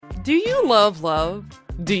Do you love love?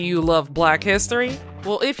 Do you love Black history?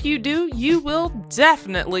 Well, if you do, you will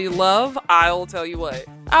definitely love I'll Tell You What.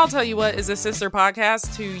 I'll Tell You What is a sister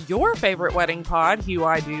podcast to your favorite wedding pod, Who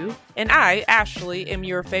I Do, and I, Ashley, am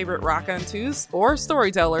your favorite raconteuse or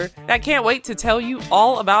storyteller that can't wait to tell you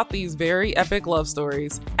all about these very epic love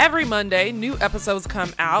stories. Every Monday, new episodes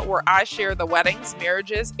come out where I share the weddings,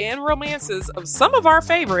 marriages, and romances of some of our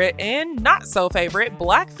favorite and not so favorite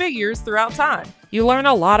Black figures throughout time. You learn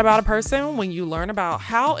a lot about a person when you learn about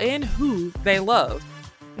how and who they love.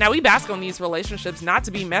 Now, we bask on these relationships not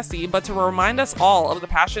to be messy, but to remind us all of the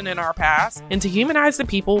passion in our past and to humanize the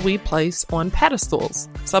people we place on pedestals.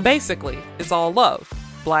 So basically, it's all love.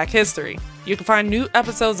 Black history. You can find new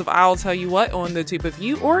episodes of I'll Tell You What on the Tube of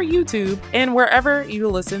You or YouTube and wherever you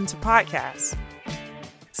listen to podcasts.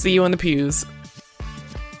 See you in the pews.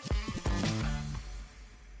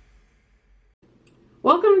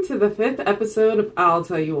 Welcome to the 5th episode of I'll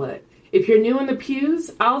Tell You What. If you're new in the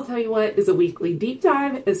pews, I'll Tell You What is a weekly deep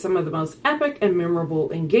dive into some of the most epic and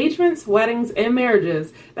memorable engagements, weddings, and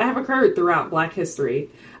marriages that have occurred throughout Black history.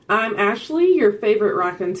 I'm Ashley, your favorite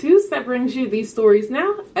raconteuse that brings you these stories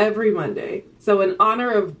now every Monday. So in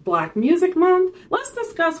honor of Black Music Month, let's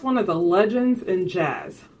discuss one of the legends in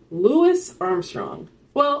jazz, Louis Armstrong.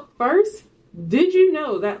 Well, first, did you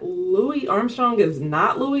know that Louis Armstrong is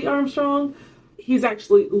not Louis Armstrong? He's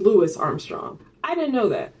actually Louis Armstrong. I didn't know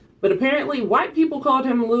that. But apparently white people called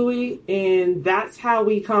him Louis, and that's how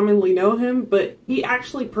we commonly know him, but he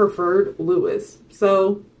actually preferred Louis.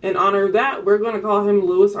 So, in honor of that, we're going to call him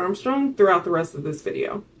Louis Armstrong throughout the rest of this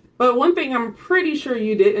video. But one thing I'm pretty sure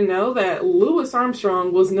you didn't know, that Louis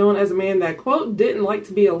Armstrong was known as a man that, quote, didn't like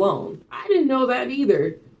to be alone. I didn't know that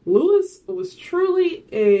either. Louis was truly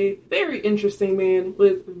a very interesting man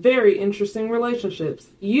with very interesting relationships.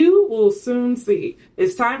 You will soon see.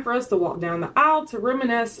 It's time for us to walk down the aisle to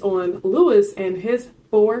reminisce on Louis and his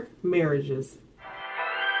 4 marriages.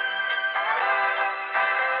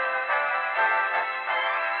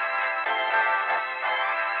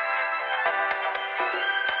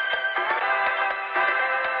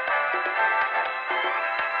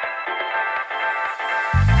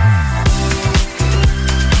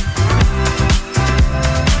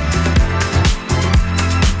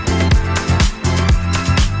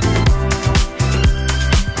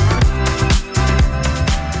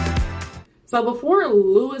 So before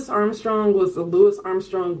Louis Armstrong was the Louis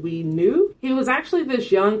Armstrong we knew, he was actually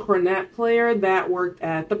this young cornet player that worked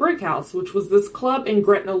at the Brick House, which was this club in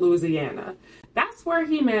Gretna, Louisiana. That's where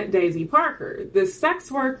he met Daisy Parker, this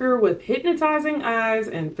sex worker with hypnotizing eyes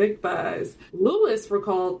and thick thighs. Louis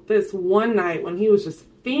recalled this one night when he was just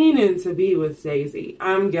fiending to be with Daisy.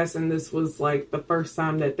 I'm guessing this was like the first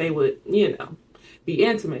time that they would, be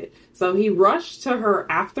intimate. So he rushed to her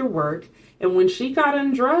after work, and when she got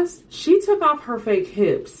undressed, she took off her fake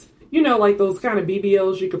hips. You know, like those kind of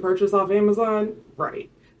BBLs you could purchase off Amazon? Right.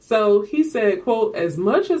 So he said, quote, as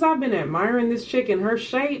much as I've been admiring this chick in her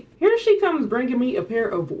shape, here she comes bringing me a pair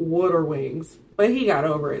of water wings. But he got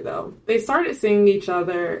over it, though. They started seeing each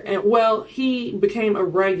other, and, well, he became a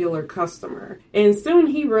regular customer. And soon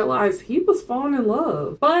he realized he was falling in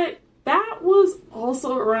love. But that was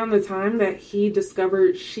also around the time that he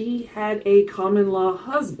discovered she had a common-law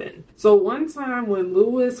husband. So one time when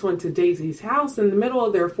Louis went to Daisy's house in the middle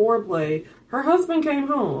of their foreplay, her husband came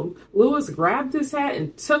home. Louis grabbed his hat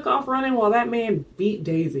and took off running while that man beat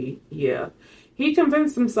Daisy. Yeah. He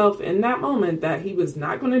convinced himself in that moment that he was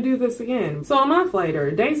not going to do this again. So a month later,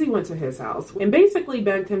 Daisy went to his house and basically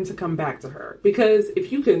begged him to come back to her. Because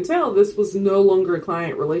if you can tell, this was no longer a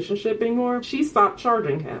client relationship anymore. She stopped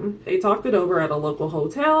charging him. They talked it over at a local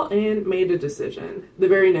hotel and made a decision. The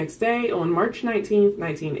very next day, on March 19th,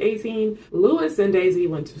 1918, Louis and Daisy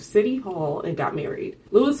went to City Hall and got married.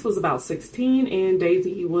 Louis was about 16 and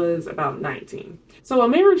Daisy was about 19. So a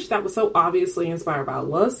marriage that was so obviously inspired by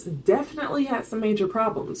lust definitely had some major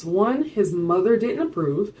problems. 1, his mother didn't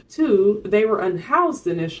approve. 2, they were unhoused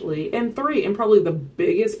initially. And 3, and probably the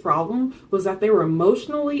biggest problem, was that they were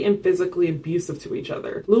emotionally and physically abusive to each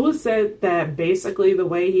other. Louis said that basically the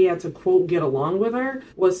way he had to, quote, get along with her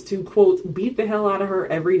was to, quote, beat the hell out of her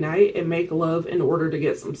every night and make love in order to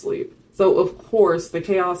get some sleep. So, of course, the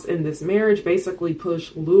chaos in this marriage basically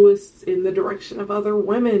pushed Louis in the direction of other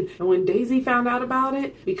women. And when Daisy found out about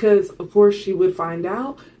it, because, of course, she would find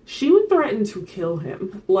out, she would threaten to kill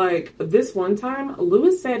him. Like, this one time,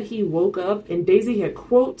 Louis said he woke up and Daisy had,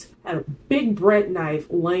 quote, had a big bread knife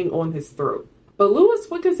laying on his throat. But Lewis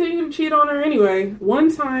would continue to cheat on her anyway.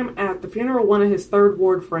 One time at the funeral of one of his Third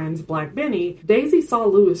Ward friends, Black Benny, Daisy saw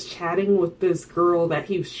Lewis chatting with this girl that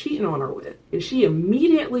he was cheating on her with. And she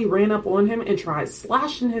immediately ran up on him and tried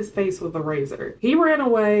slashing his face with a razor. He ran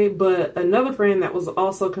away, but another friend that was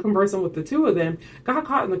also conversing with the two of them got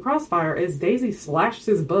caught in the crossfire as Daisy slashed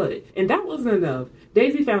his butt. And that wasn't enough.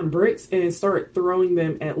 Daisy found bricks and started throwing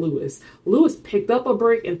them at Lewis. Lewis picked up a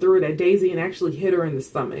brick and threw it at Daisy and actually hit her in the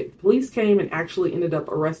stomach. Police came and actually ended up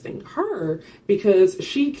arresting her because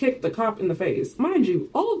she kicked the cop in the face. Mind you,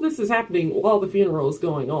 all of this is happening while the funeral is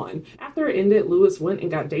going on. After it ended, Lewis went and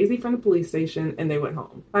got Daisy from the police station and they went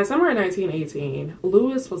home. By summer of 1918,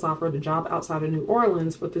 Lewis was offered a job outside of New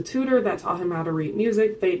Orleans with the tutor that taught him how to read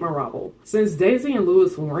music, Fate Marable. Since Daisy and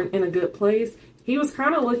Lewis weren't in a good place, he was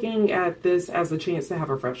kind of looking at this as a chance to have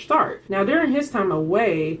a fresh start. Now, during his time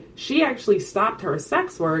away, she actually stopped her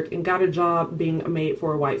sex work and got a job being a maid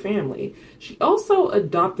for a white family. She also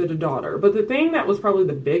adopted a daughter, but the thing that was probably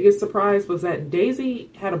the biggest surprise was that Daisy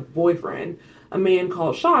had a boyfriend, a man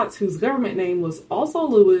called Schatz, whose government name was also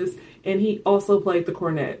Lewis, and he also played the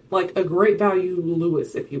cornet, like a great value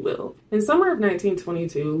Lewis, if you will. In summer of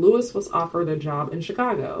 1922, Lewis was offered a job in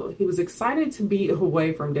Chicago. He was excited to be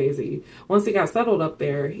away from Daisy. Once he got settled up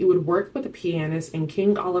there, he would work with a pianist in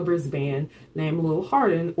King Oliver's band named Lil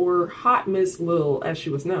Hardin, or Hot Miss Lil as she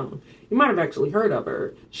was known. You might have actually heard of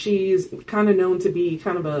her. She's kind of known to be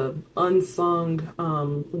kind of a unsung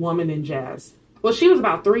woman in jazz. Well, she was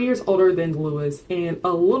about 3 years older than Lewis and a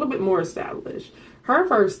little bit more established. Her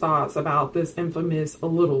first thoughts about this infamous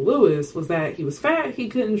little Lewis was that he was fat, he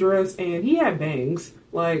couldn't dress, and he had bangs.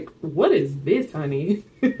 Like, what is this, honey?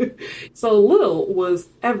 So Lil was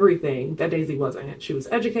everything that Daisy wasn't. She was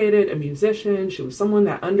educated, a musician. She was someone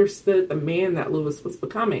that understood the man that Lewis was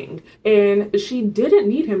becoming. And she didn't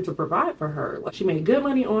need him to provide for her. Like, she made good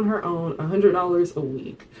money on her own, $100 a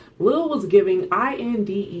week. Lil was giving INDEPENDENT.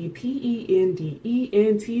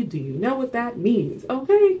 Do you know what that means?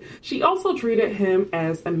 Okay. She also treated him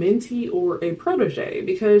as a mentee or a protege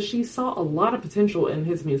because she saw a lot of potential in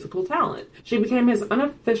his musical talent. She became his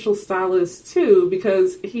unofficial stylist too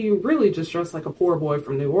because he really just dressed like a poor boy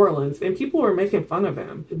from New Orleans and people were making fun of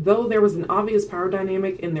him. Though there was an obvious power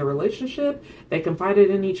dynamic in their relationship, they confided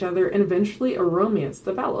in each other and eventually a romance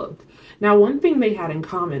developed. Now, one thing they had in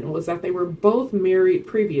common was that they were both married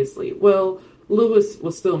previously. Well, Lewis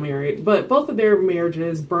was still married, but both of their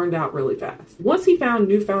marriages burned out really fast. Once he found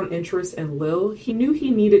newfound interest in Lil, he knew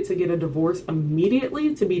he needed to get a divorce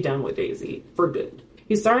immediately to be done with Daisy, for good.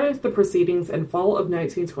 He started the proceedings in fall of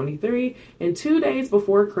 1923, and 2 days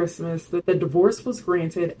before Christmas, the divorce was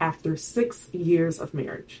granted after 6 years of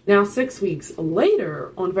marriage. Now, 6 weeks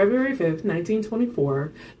later, on February 5th,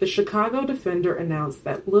 1924, the Chicago Defender announced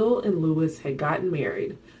that Lil and Lewis had gotten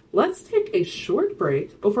married. Let's take a short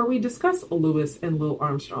break before we discuss Lewis and Lil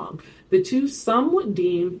Armstrong, the two some would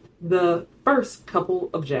deem the first couple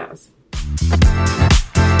of jazz.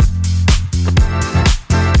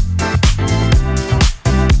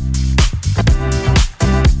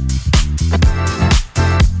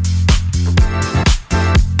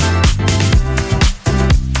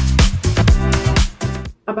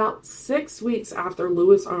 About 6 weeks after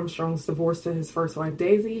Louis Armstrong's divorce to his first wife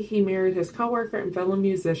Daisy, he married his co-worker and fellow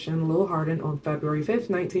musician Lil Hardin on February 5th,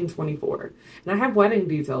 1924. And I have wedding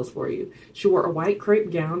details for you. She wore a white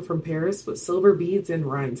crepe gown from Paris with silver beads and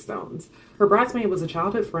rhinestones. Her bridesmaid was a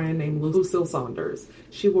childhood friend named Lucille Saunders.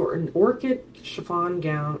 She wore an orchid chiffon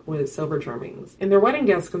gown with silver trimmings. And their wedding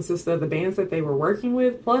guests consisted of the bands that they were working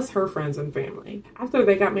with, plus her friends and family. After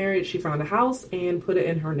they got married, she found a house and put it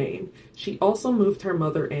in her name. She also moved her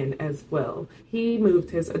mother in as well. He moved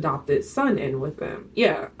his adopted son in with them.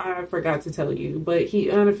 Yeah, I forgot to tell you, but he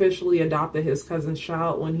unofficially adopted his cousin's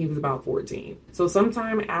child when he was about 14. So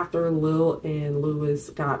sometime after Lil and Louis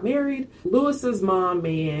got married, Louis's mom,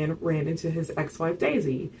 Mayanne, ran into his ex-wife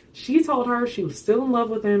Daisy. She told her she was still in love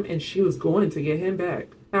with him and she was going to get him back.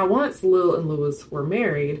 Now, once Lil and Louis were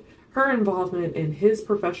married, her involvement in his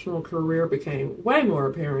professional career became way more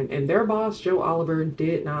apparent, and their boss, Joe Oliver,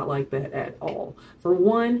 did not like that at all. For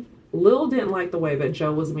one, Lil didn't like the way that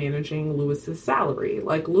Joe was managing Louis's salary.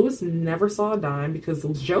 Like, Louis never saw a dime because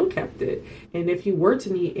Joe kept it, and if he were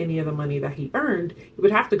to need any of the money that he earned, he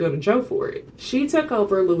would have to go to Joe for it. She took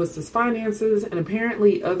over Louis's finances, and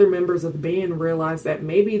apparently other members of the band realized that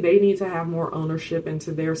maybe they need to have more ownership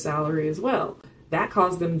into their salary as well. That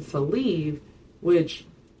caused them to leave, which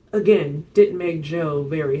again, didn't make Joe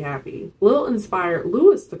very happy. Lil inspired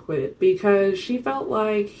Lewis to quit because she felt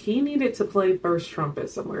like he needed to play first trumpet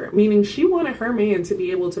somewhere, meaning she wanted her man to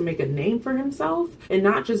be able to make a name for himself and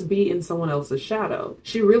not just be in someone else's shadow.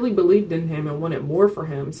 She really believed in him and wanted more for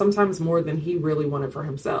him, sometimes more than he really wanted for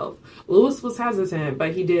himself. Lewis was hesitant,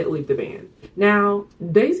 but he did leave the band. Now,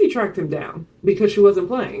 Daisy tracked him down because she wasn't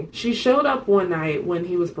playing. She showed up one night when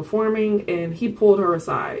he was performing and he pulled her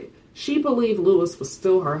aside. She believed Lewis was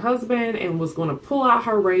still her husband and was going to pull out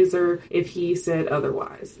her razor if he said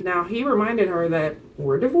otherwise. Now, he reminded her that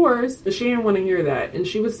we're divorced, but she didn't want to hear that, and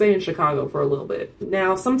she would stay in Chicago for a little bit.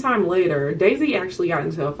 Now, sometime later, Daisy actually got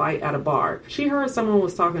into a fight at a bar. She heard someone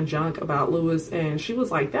was talking junk about Lewis, and she was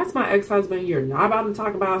like, that's my ex-husband. You're not about to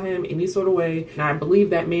talk about him any sort of way. And I believe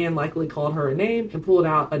that man likely called her a name and pulled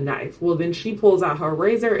out a knife. Well, then she pulls out her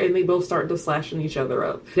razor, and they both start to slashing each other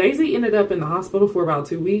up. Daisy ended up in the hospital for about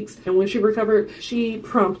 2 weeks, and when she recovered, she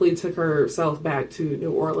promptly took herself back to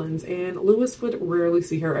New Orleans, and Lewis would rarely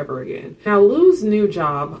see her ever again. Now, Lou's new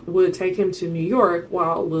job would take him to New York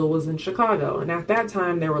while Lil was in Chicago, and at that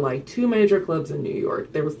time, there were like 2 major clubs in New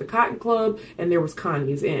York. There was the Cotton Club, and there was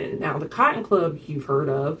Connie's Inn. Now, the Cotton Club, you've heard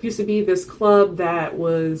of, used to be this club that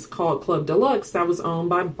was called Club Deluxe that was owned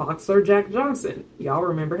by boxer Jack Johnson. Y'all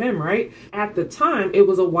remember him, right? At the time, it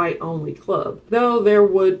was a white-only club, though there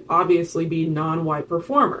would obviously be non-white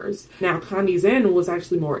performers. Now, Connie's Inn was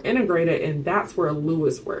actually more integrated, and that's where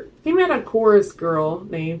Lewis worked. He met a chorus girl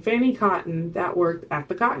named Fanny Cotton that worked at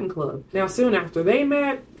the Cotton Club. Now, soon after they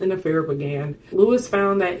met, an affair began. Lewis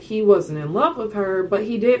found that he wasn't in love with her, but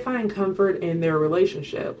he did find comfort in their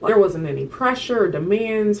relationship. There wasn't any pressure or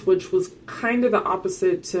demands, which was kind of the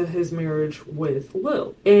opposite to his marriage with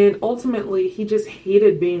Lil. And ultimately, he just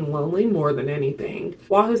hated being lonely more than anything.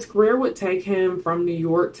 While his career would take him from New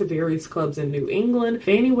York to various clubs in New England,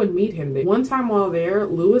 Fanny would meet him there. One time while there,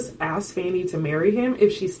 Lewis asked Fanny to marry him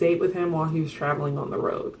if she stayed with him while he was traveling on the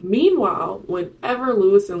road. Meanwhile, whenever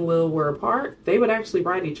Lewis and Lil were apart, they would actually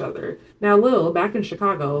write each other. Now, Lil, back in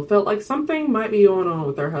Chicago, felt like something might be going on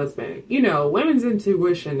with her husband. You know, women's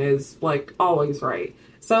intuition is, like, always right.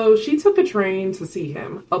 So she took a train to see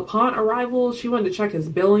him. Upon arrival, she went to check his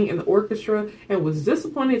billing in the orchestra and was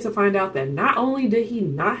disappointed to find out that not only did he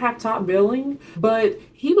not have top billing, but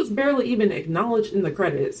he was barely even acknowledged in the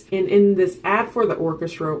credits. And in this ad for the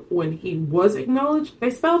orchestra, when he was acknowledged,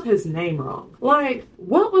 they spelled his name wrong. Like,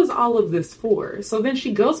 what was all of this for? So then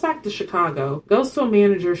she goes back to Chicago, goes to a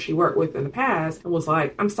manager she worked with in the past, and was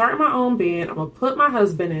like, I'm starting my own band, I'm gonna put my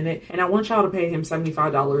husband in it, and I want y'all to pay him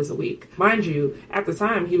 $75 a week. Mind you, at the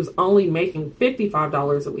time, he was only making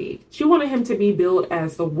 $55 a week. She wanted him to be billed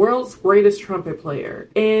as the world's greatest trumpet player.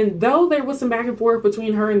 And though there was some back and forth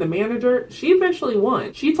between her and the manager, she eventually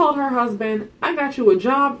won. She told her husband, I got you a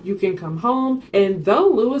job, you can come home. And though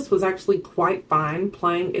Lewis was actually quite fine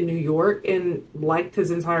playing in New York and liked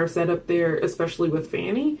his entire setup there, especially with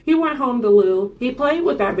Fanny, he went home to Lil. He played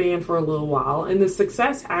with that band for a little while, and the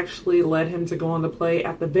success actually led him to go on to play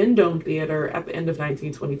at the Vendome Theater at the end of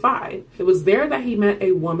 1925. It was there that he met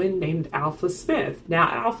a woman named Alpha Smith. Now,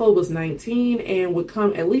 Alpha was 19 and would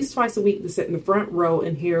come at least twice a week to sit in the front row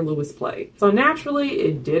and hear Lewis play. So naturally,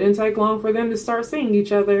 it didn't take long for them to start seeing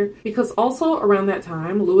each other, because also around that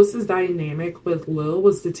time, Lewis's dynamic with Lil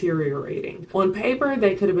was deteriorating. On paper,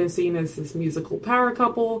 they could have been seen as this musical power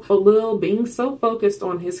couple, but Lil, being so focused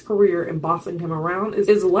on his career and bossing him around,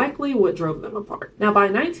 is likely what drove them apart. Now, by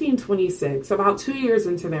 1926, about 2 years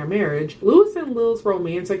into their marriage, Lewis and Lil's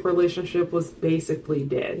romantic relationship was basically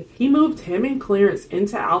dead. He moved him and Clarence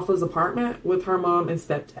into Alpha's apartment with her mom and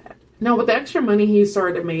stepdad. Now, with the extra money he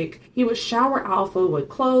started to make, he would shower Alpha with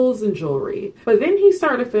clothes and jewelry. But then he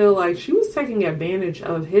started to feel like she was taking advantage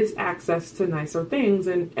of his access to nicer things,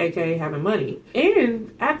 and aka having money.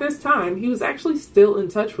 And at this time, he was actually still in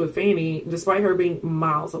touch with Fanny, despite her being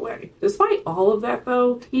miles away. Despite all of that,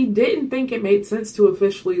 though, he didn't think it made sense to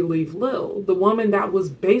officially leave Lil, the woman that was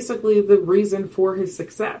basically the reason for his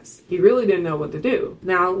success. He really didn't know what to do.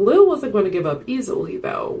 Now, Lil wasn't going to give up easily,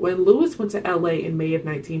 though. When Lewis went to LA in May of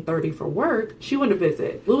 1930, for work, she went to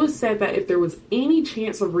visit. Lewis said that if there was any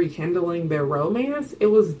chance of rekindling their romance, it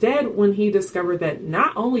was dead when he discovered that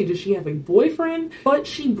not only did she have a boyfriend, but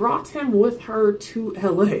she brought him with her to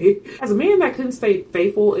LA. As a man that couldn't stay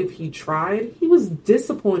faithful if he tried, he was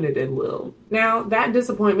disappointed in Lil. Now, that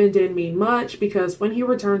disappointment didn't mean much because when he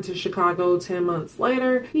returned to Chicago 10 months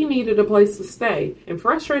later, he needed a place to stay. And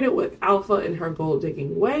frustrated with Alpha and her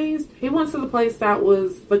gold-digging ways, he went to the place that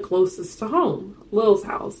was the closest to home, Lil's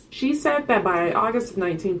house. She said that by August of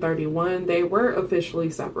 1931, they were officially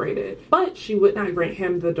separated, but she would not grant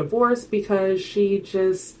him the divorce because she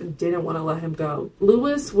just didn't want to let him go.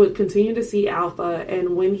 Lewis would continue to see Alpha,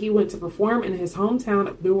 and when he went to perform in his hometown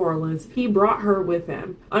of New Orleans, he brought her with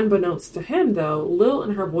him. Unbeknownst to him, though, Lil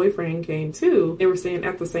and her boyfriend came too. They were staying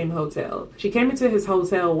at the same hotel. She came into his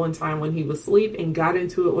hotel one time when he was asleep and got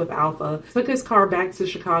into it with Alpha, took his car back to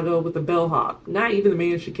Chicago with a bellhop, not even the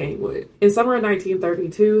man she came with. In summer of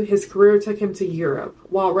 1932, his career took him to Europe.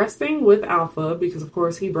 While resting with Alpha, because of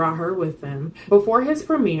course he brought her with him, before his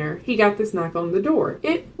premiere, he got this knock on the door.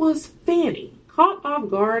 It was Fanny. Caught off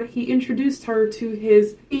guard, he introduced her to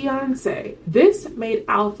his fiancé. This made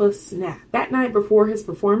Alpha snap. That night before his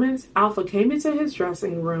performance, Alpha came into his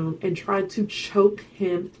dressing room and tried to choke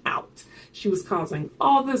him out. She was causing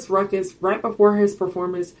all this ruckus right before his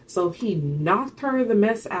performance, so he knocked her the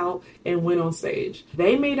mess out and went on stage.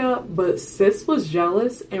 They made up, but Sis was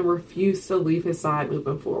jealous and refused to leave his side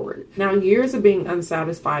moving forward. Now, years of being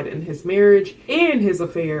unsatisfied in his marriage and his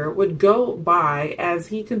affair would go by as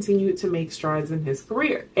he continued to make strides in his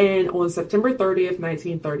career. And on September 30th,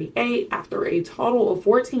 1938, after a total of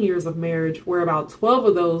 14 years of marriage, where about 12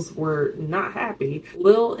 of those were not happy,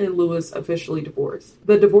 Lil and Lewis officially divorced.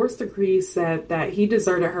 The divorce decree said that he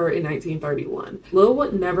deserted her in 1931. Lil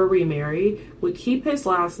would never remarry, would keep his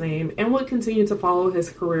last name, and would continue to follow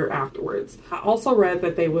his career afterwards. I also read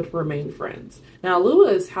that they would remain friends. Now,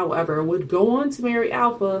 Lewis, however, would go on to marry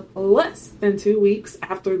Alpha less than 2 weeks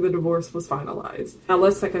after the divorce was finalized. Now,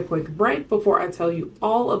 let's take a quick break before I tell you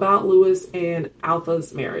all about Lewis and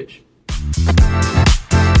Alpha's marriage.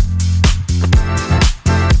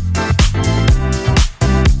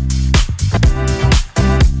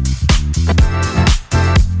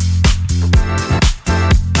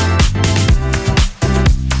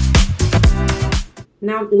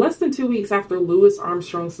 Now, less than 2 weeks after Louis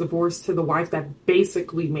Armstrong's divorce to the wife that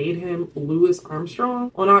basically made him Louis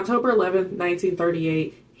Armstrong, on October 11th,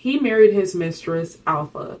 1938, he married his mistress,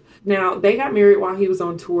 Alpha. Now, they got married while he was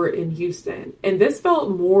on tour in Houston, and this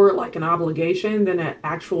felt more like an obligation than an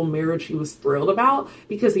actual marriage he was thrilled about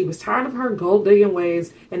because he was tired of her gold-digging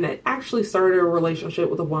ways and had actually started a relationship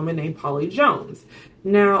with a woman named Polly Jones.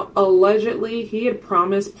 Now, allegedly, he had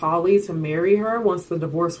promised Polly to marry her once the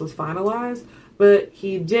divorce was finalized, but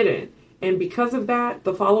he didn't. And because of that,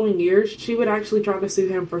 the following year, she would actually try to sue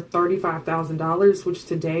him for $35,000, which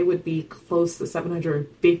today would be close to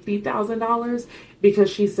 $750,000, because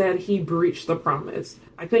she said he breached the promise.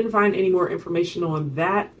 I couldn't find any more information on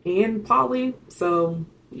that and Polly, so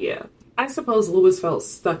yeah. I suppose Lewis felt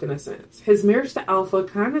stuck in a sense. His marriage to Alpha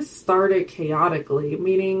kind of started chaotically,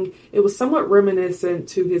 meaning it was somewhat reminiscent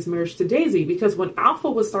to his marriage to Daisy, because when Alpha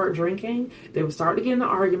would start drinking, they would start to get into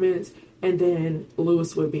arguments, and then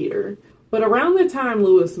Lewis would beat her. But around the time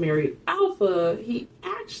Lewis married Alpha, he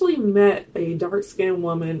actually met a dark-skinned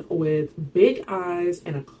woman with big eyes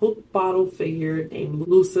and a Coke bottle figure named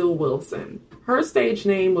Lucille Wilson. Her stage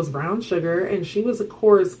name was Brown Sugar, and she was a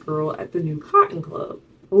chorus girl at the New Cotton Club.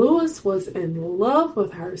 Lewis was in love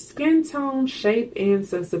with her skin tone, shape, and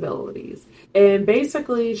sensibilities. And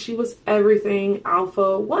basically, she was everything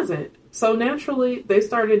Alpha wasn't. So naturally, they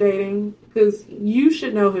started dating because you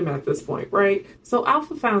should know him at this point, right? So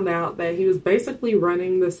Alpha found out that he was basically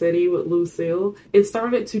running the city with Lucille and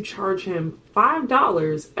started to charge him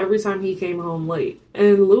 $5 every time he came home late.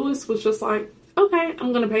 And Lewis was just like, okay,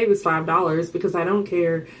 I'm going to pay this $5 because I don't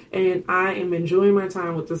care and I am enjoying my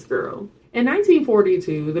time with this girl. In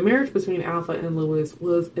 1942, the marriage between Alpha and Lewis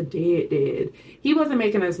was a dead. He wasn't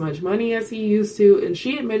making as much money as he used to, and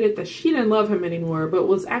she admitted that she didn't love him anymore, but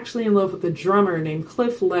was actually in love with a drummer named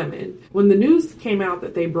Cliff Lemon. When the news came out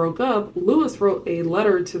that they broke up, Lewis wrote a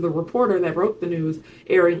letter to the reporter that broke the news,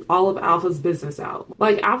 airing all of Alpha's business out.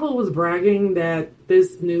 Like, Alpha was bragging that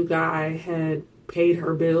this new guy had paid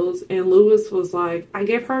her bills, and Lewis was like, I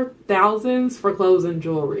gave her thousands for clothes and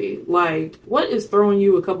jewelry. Like, what is throwing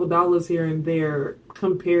you a couple dollars here and there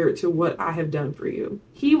compared to what I have done for you?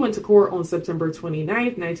 He went to court on September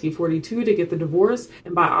 29th, 1942 to get the divorce,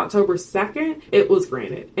 and by October 2nd, it was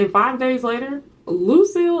granted. And 5 days later,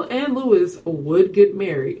 Lucille and Lewis would get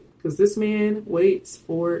married, because this man waits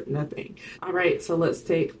for nothing. All right, so let's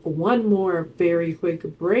take one more very quick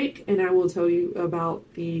break, and I will tell you about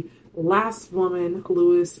the last woman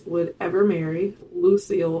Lewis would ever marry,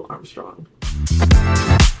 Lucille Armstrong.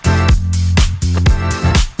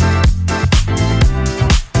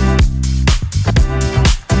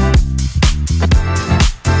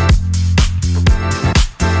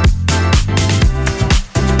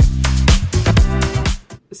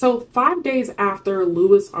 So 5 days after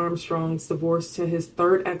Louis Armstrong's divorce to his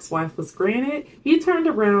third ex-wife was granted, he turned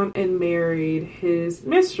around and married his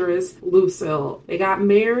mistress, Lucille. They got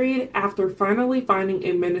married after finally finding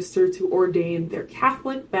a minister to ordain their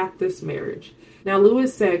Catholic Baptist marriage. Now,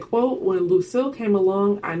 Louis said, quote, "When Lucille came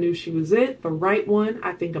along, I knew she was it, the right one.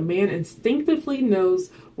 I think a man instinctively knows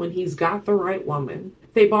when he's got the right woman."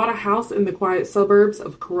 They bought a house in the quiet suburbs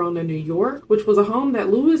of Corona, New York, which was a home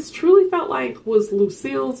that Louis truly felt like was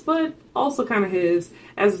Lucille's, but also kind of his,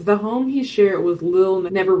 as the home he shared with Lil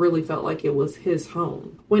never really felt like it was his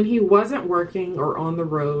home. When he wasn't working or on the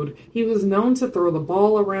road, he was known to throw the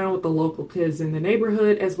ball around with the local kids in the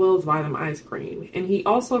neighborhood as well as buy them ice cream. And he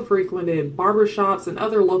also frequented barbershops and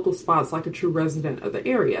other local spots like a true resident of the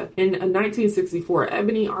area. In a 1964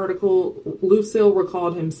 Ebony article, Lucille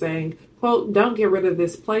recalled him saying, quote, "Don't get rid of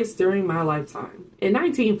this place during my lifetime." In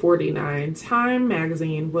 1949, Time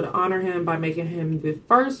magazine would honor him by making him the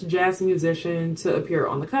first jazz musician to appear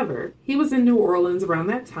on the cover. He was in New Orleans around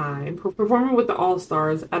that time, performing with the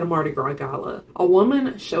All-Stars at a Mardi Gras gala. A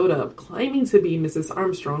woman showed up claiming to be Mrs.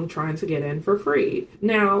 Armstrong, trying to get in for free.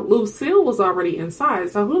 Now, Lucille was already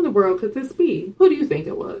inside, so who in the world could this be? Who do you think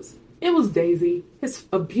it was? It was Daisy, his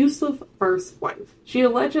abusive first wife. She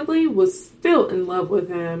allegedly was still in love with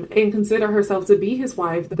him and considered herself to be his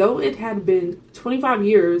wife, though it had been 25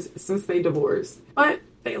 years since they divorced. But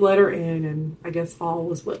they let her in, and I guess all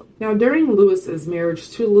was well. Now, during Louis's marriage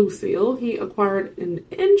to Lucille, he acquired an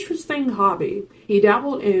interesting hobby. He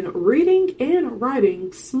dabbled in reading and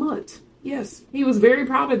writing smut. Yes, he was very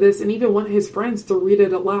proud of this and even wanted his friends to read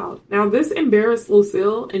it aloud. Now, this embarrassed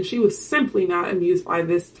Lucille, and she was simply not amused by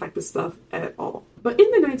this type of stuff at all. But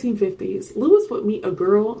in the 1950s, Louis would meet a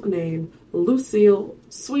girl named Lucille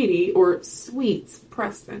Sweetie, or Sweets,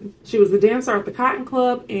 Preston. She was a dancer at the Cotton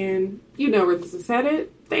Club, and you know where this is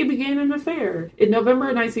headed. They began an affair. In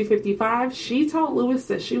November 1955, she told Louis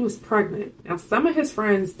that she was pregnant. Now, some of his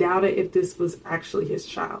friends doubted if this was actually his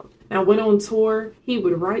child. Now, when on tour, he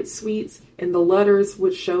would write Sweets, and the letters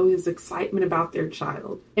would show his excitement about their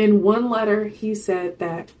child. In one letter, he said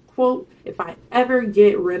that, quote, "If I ever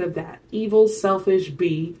get rid of that evil, selfish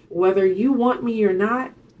bee, whether you want me or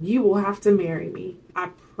not, you will have to marry me.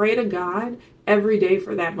 I pray to God every day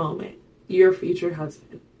for that moment. Your future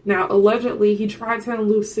husband." Now, allegedly, he tried telling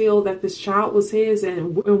Lucille that this child was his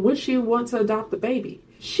and would she want to adopt the baby.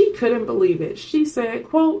 She couldn't believe it. She said,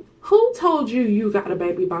 quote, "Who told you you got a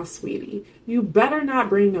baby by Sweetie? You better not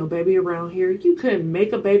bring no baby around here. You couldn't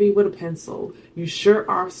make a baby with a pencil. You sure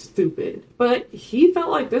are stupid." But he felt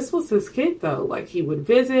like this was his kid, though. Like, he would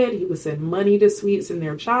visit, he would send money to Sweets and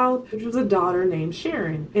their child, which was a daughter named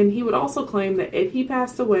Sharon. And he would also claim that if he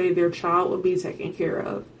passed away, their child would be taken care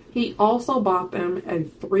of. He also bought them a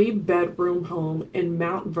 3-bedroom home in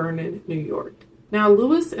Mount Vernon, New York. Now,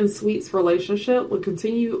 Louis and Sweet's relationship would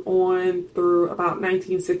continue on through about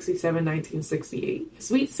 1967-1968.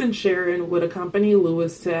 Sweets and Sharon would accompany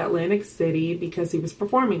Louis to Atlantic City because he was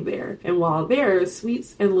performing there. And while there,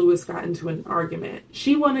 Sweets and Louis got into an argument.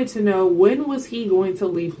 She wanted to know when was he going to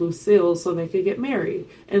leave Lucille so they could get married.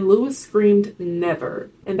 And Louis screamed, "Never."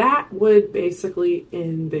 And that would basically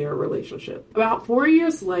end their relationship. About 4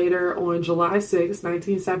 years later, on July 6,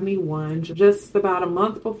 1971, just about a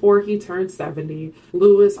month before he turned 70,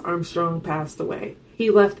 Louis Armstrong passed away. He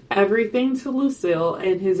left everything to Lucille,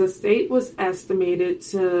 and his estate was estimated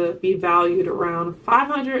to be valued around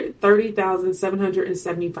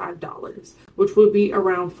 $530,775, which would be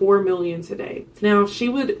around $4 million today. Now, she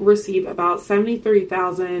would receive about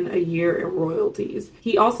 $73,000 a year in royalties.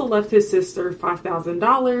 He also left his sister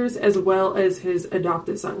 $5,000, as well as his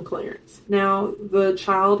adopted son, Clarence. Now, the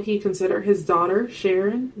child he considered his daughter,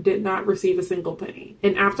 Sharon, did not receive a single penny.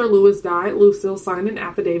 And after Louis died, Lucille signed an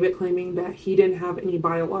affidavit claiming that he didn't have any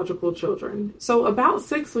biological children. So about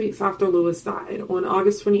 6 weeks after Louis died, on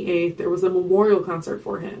August 28th, there was a memorial concert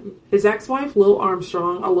for him. His ex-wife, Lil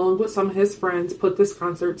Armstrong, along with some of his friends, put this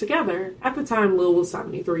concert together. At the time, Lil was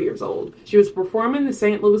 73 years old. She was performing the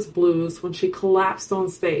St. Louis Blues when she collapsed on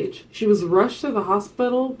stage. She was rushed to the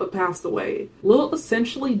hospital, but passed away. Lil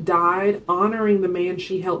essentially died honoring the man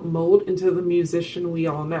she helped mold into the musician we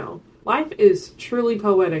all know. Life is truly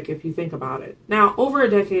poetic if you think about it. Now, over a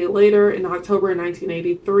decade later, in October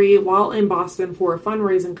 1983, while in Boston for a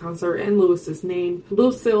fundraising concert in Louis's name,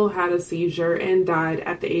 Lucille had a seizure and died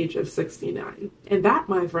at the age of 69. And that,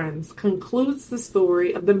 my friends, concludes the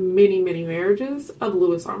story of the many, many marriages of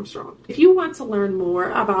Louis Armstrong. If you want to learn more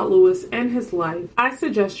about Louis and his life, I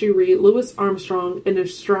suggest you read Louis Armstrong, An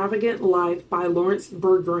Extravagant Life by Lawrence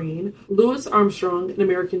Bergreen, Louis Armstrong, An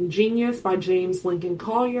American Genius by James Lincoln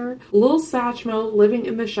Collier, Little Satchmo, Living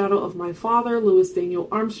in the Shadow of My Father, Louis Daniel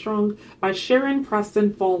Armstrong by Sharon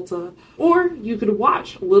Preston Falta. Or you could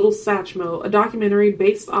watch Little Satchmo, a documentary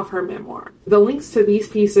based off her memoir. The links to these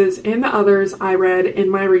pieces and the others I read in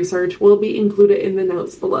my research will be included in the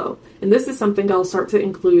notes below. And this is something I'll start to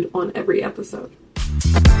include on every episode.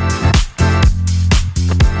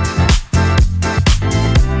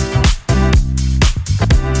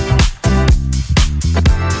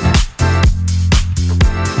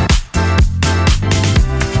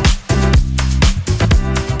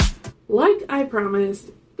 Like I promised,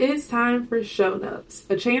 it's time for Show Notes,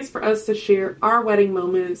 a chance for us to share our wedding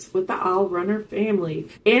moments with the Owl Runner family.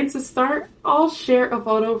 And to start, I'll share a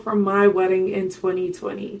photo from my wedding in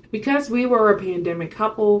 2020. Because we were a pandemic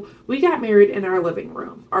couple, we got married in our living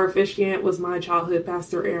room. Our officiant was my childhood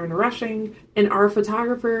pastor, Aaron Rushing, and our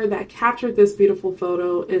photographer that captured this beautiful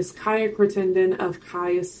photo is Kaya Crittenden of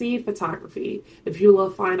Kaya C Photography. If you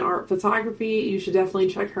love fine art photography, you should definitely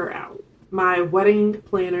check her out. My wedding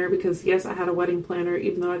planner, because yes, I had a wedding planner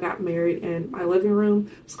even though I got married in my living room,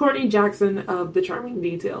 was Courtney Jackson of The Charming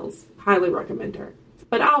Details. Highly recommend her.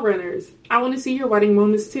 But Owl Runners, I want to see your wedding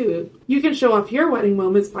moments too. You can show off your wedding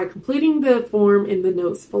moments by completing the form in the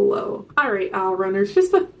notes below. Alright, Owl Runners,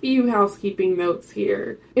 just a few housekeeping notes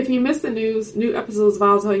here. If you missed the news, new episodes of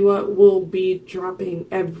I'll Tell You What will be dropping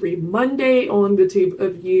every Monday on the tube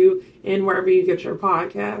of you and wherever you get your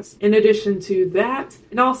podcasts. In addition to that,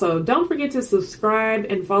 and also don't forget to subscribe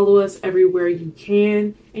and follow us everywhere you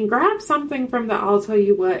can, and grab something from the I'll Tell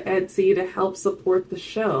You What Etsy to help support the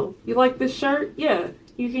show. You like this shirt? Yeah,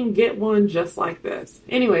 you can get one just like this.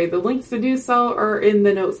 Anyway, the links to do so are in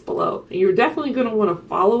the notes below. And you're definitely going to want to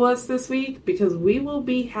follow us this week because we will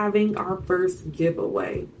be having our first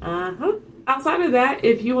giveaway. Outside of that,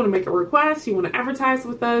 if you want to make a request, you want to advertise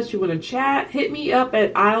with us, you want to chat, hit me up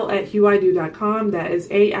at isle@huido.com. That is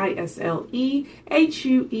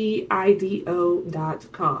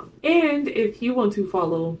AISLEHUEIDO.com. And if you want to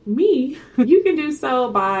follow me, you can do so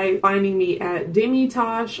by finding me at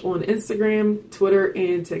Demitash on Instagram, Twitter,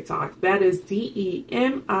 and TikTok. That is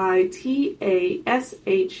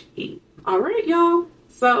DEMITASHE. All right, y'all.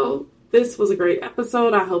 So this was a great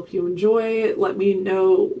episode. I hope you enjoy it. Let me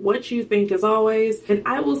know what you think as always. And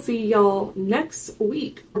I will see y'all next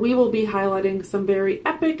week. We will be highlighting some very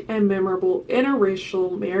epic and memorable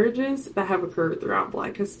interracial marriages that have occurred throughout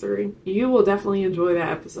Black history. You will definitely enjoy that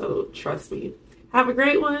episode. Trust me. Have a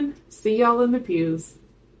great one. See y'all in the pews.